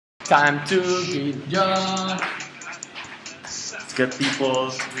time to greet Josh. Let's get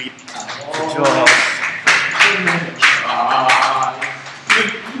people greet Josh.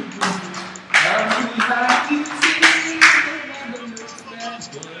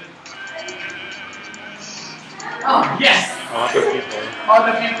 Oh, yes! A lot of people. All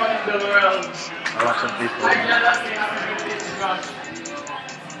the people in the world. A lot of people. I jealous they have a birthday to Josh.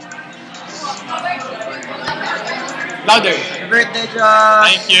 Louder. Happy birthday, Josh!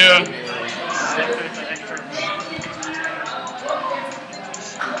 Thank you.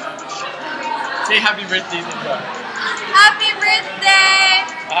 Say happy birthday to Josh. Happy birthday!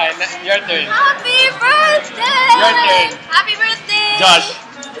 Alright, your turn. Happy birthday! Your turn. Happy birthday! Josh.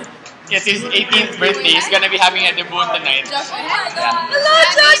 It's his 18th birthday. He's gonna be having a debut tonight. Josh, oh my God. Hello,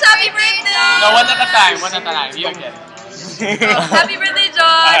 Josh! Happy birthday! No, one at a time. One at a time. You again. Happy birthday,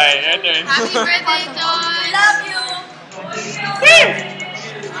 Josh! Alright, your turn. Happy birthday, Josh! Love you!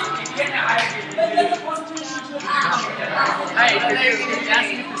 Hi, can I ask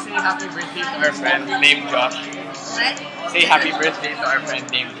you to say happy birthday to our friend named Josh? What? Say happy birthday to our friend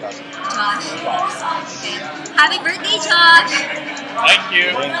named Josh. Josh. Okay. Happy birthday, Josh! Thank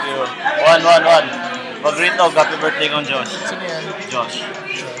you. Thank you. One. Mag-greetog, happy birthday kong Josh. Josh.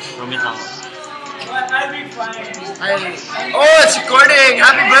 Rumit lang. Oh, it's recording!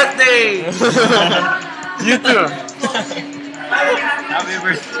 Happy birthday! You too. Happy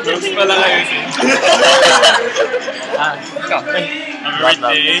birthday. Jokes pala kayo siya. Ikaw. Happy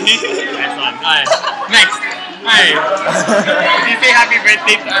birthday. Nice one. Alright. Next. Alright. Did you say happy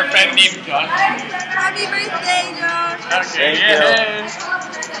birthday to our friend named John? Happy birthday, Josh! Okay. Thank you. Yes.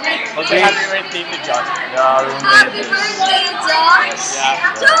 Okay. Happy birthday to John. Yeah, Happy birthday, Josh!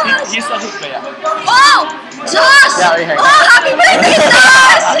 Yeah. Josh! He's a hook kaya. Oh! Josh! Yeah, we hang. Oh, happy birthday,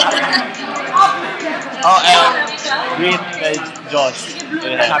 Josh! Oh, and greet kay Josh.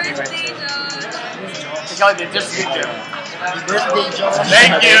 Happy birthday. Ikaw din. Just greet him. Happy birthday, Josh!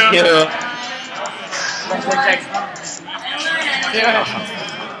 Thank you. Thank you.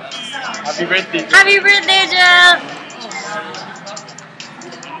 Happy birthday. Happy birthday, Jill!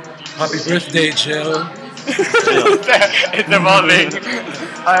 Happy birthday, Jill! It's evolving.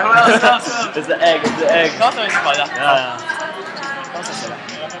 Alright, who else? It's the egg. It's the egg. Toto is pala. Yeah.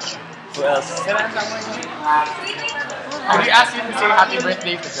 Who else? Could we ask you to say happy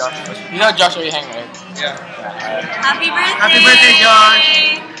birthday to Josh? You know Josh we hang, right? Yeah. Happy birthday! Happy birthday,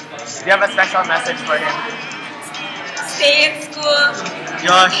 Josh! Do you have a special message for him? Stay in school.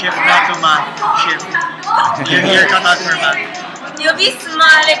 Josh, shift now to math. Shift. You're cut out for math. You'll be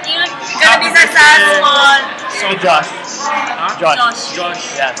smart. Like, you're gonna be successful. So Josh. Josh.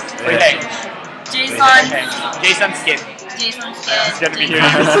 Josh. Yes. We hang. Jason. Jason's kid. Jason's He's kid. gonna be here.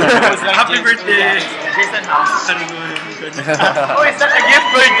 Happy birthday! Jason house. Oh, is that a gift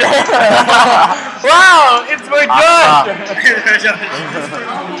for Josh? Wow! It's for Josh!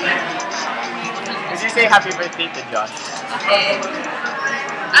 Did you say happy birthday to Josh? Okay.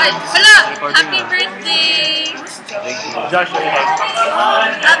 Ay, hala! Happy birthday! Josh, we hang.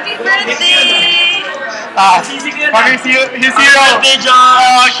 Happy birthday! He's hero. birthday, Josh!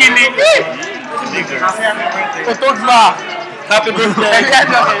 Oh, kilig. Tutog ba? Happy birthday! Kaya.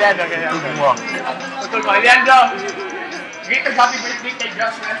 Tutog ba? Leandro. Greet us happy birthday kay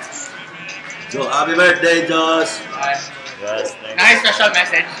Josh. So, happy birthday, Josh! Yes, thank you. Nice special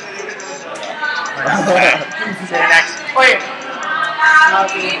message. See you next. Oy!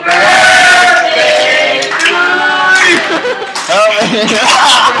 Happy birthday to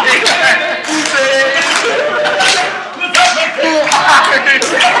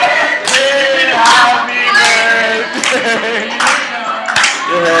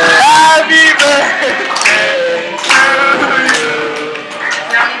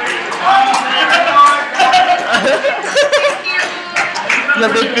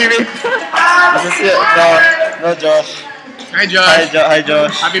Happy birthday This is it. No, Josh. Hi, Josh. Hi,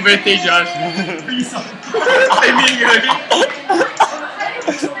 Josh. Happy birthday, Josh. I mean,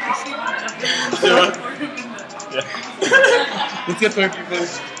 Let's get more people.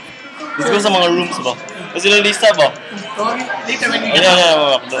 Let's go sa mga rooms ba? Kasi lista ba? Later when you get Ayan,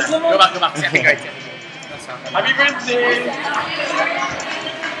 out. mga Go back. Setting cards. Happy birthday!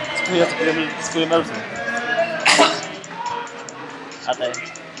 Kuya Melvs. Ate.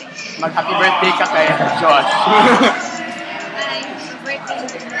 Mag-happy birthday ka kay Josh.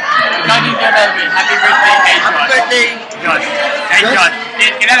 Ikaw din ka, Melvin. Happy birthday kay Josh. Happy birthday! Josh. Kay Josh.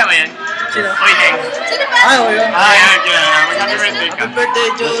 Kilala mo yan? Sino? Oy, Heng. Sino ba? Ay, oh, yun. Yan, kilala. Mag-happy birthday ka. Happy birthday,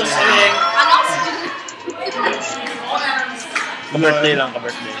 Josh! Ano? Ka-birthday lang,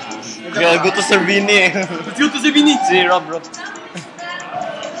 ka-birthday. Gago to Sir Vinny eh. Let's go to si Vinny! Si Rob.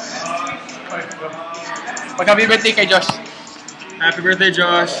 Pag-happy birthday kay Josh. Happy birthday,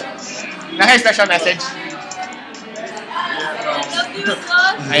 Josh. Naka-special message.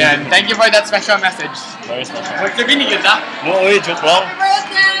 Birthday! Ayan, thank you for that special message. Very special. Magsabihin ni kita. No, wait, joke lang.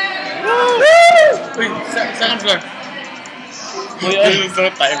 Uy, second floor. Uy, I'm so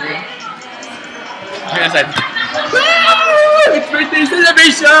tired. Ayan, saan? It's birthday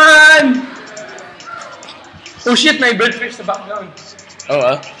celebration! Oh shit, may birdfish sa background.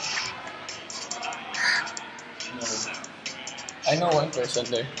 Oh, I know one person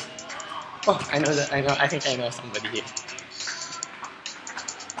there. Oh, I think I know somebody here.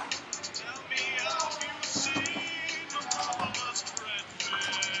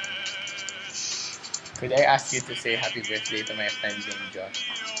 Could I ask you to say happy birthday to my friend named Josh?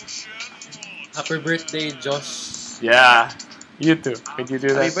 Happy birthday, Josh. Yeah, you too. Could you do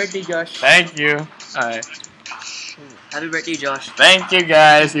that? Happy birthday, Josh. Thank you. Alright. Happy birthday, Josh. Thank you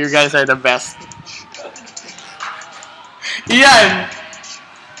guys. You guys are the best. Ian!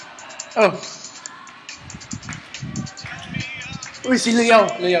 Oh. Uy, si Luyaw.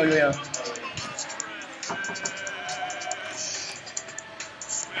 Luyaw.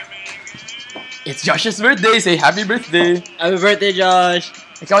 It's Josh's birthday. Say happy birthday. Happy birthday, Josh.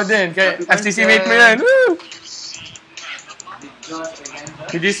 Ikaw din. Kay FTC mate mo yan. Woo!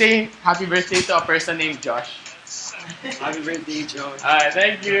 Could you say happy birthday to a person named Josh? Happy birthday, Josh. Alright,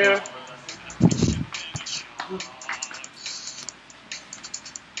 thank you.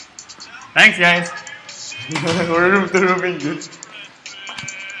 Thanks, guys. We're room to rooming good.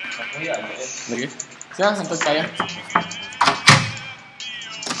 Lagi. Siya, santod tayo.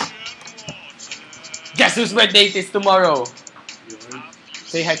 Guess whose birthday it is tomorrow?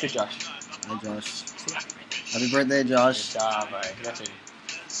 Say hi to Josh. Hi, Josh. Happy birthday, Josh. Good job, alright. Congratulations.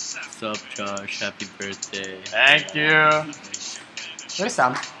 what's up, Josh? Happy birthday. Thank you. Where's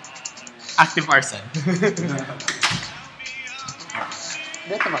Sam? Active arson. Dito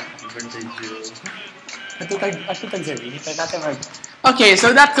man. Happy birthday, Joe. Atutag sabi. Okay,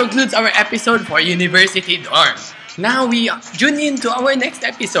 so that concludes our episode for University Dorm. Now we tune in to our next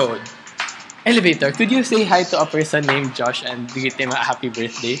episode. Elevator, could you say hi to a person named Josh and greet him a happy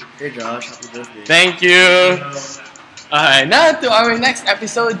birthday? Hey, Josh. Happy birthday. Thank you. Now to our next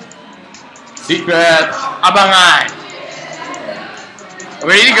episode. Secret Abangan. Are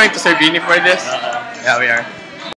we really going to Servini for this? Yeah, we are.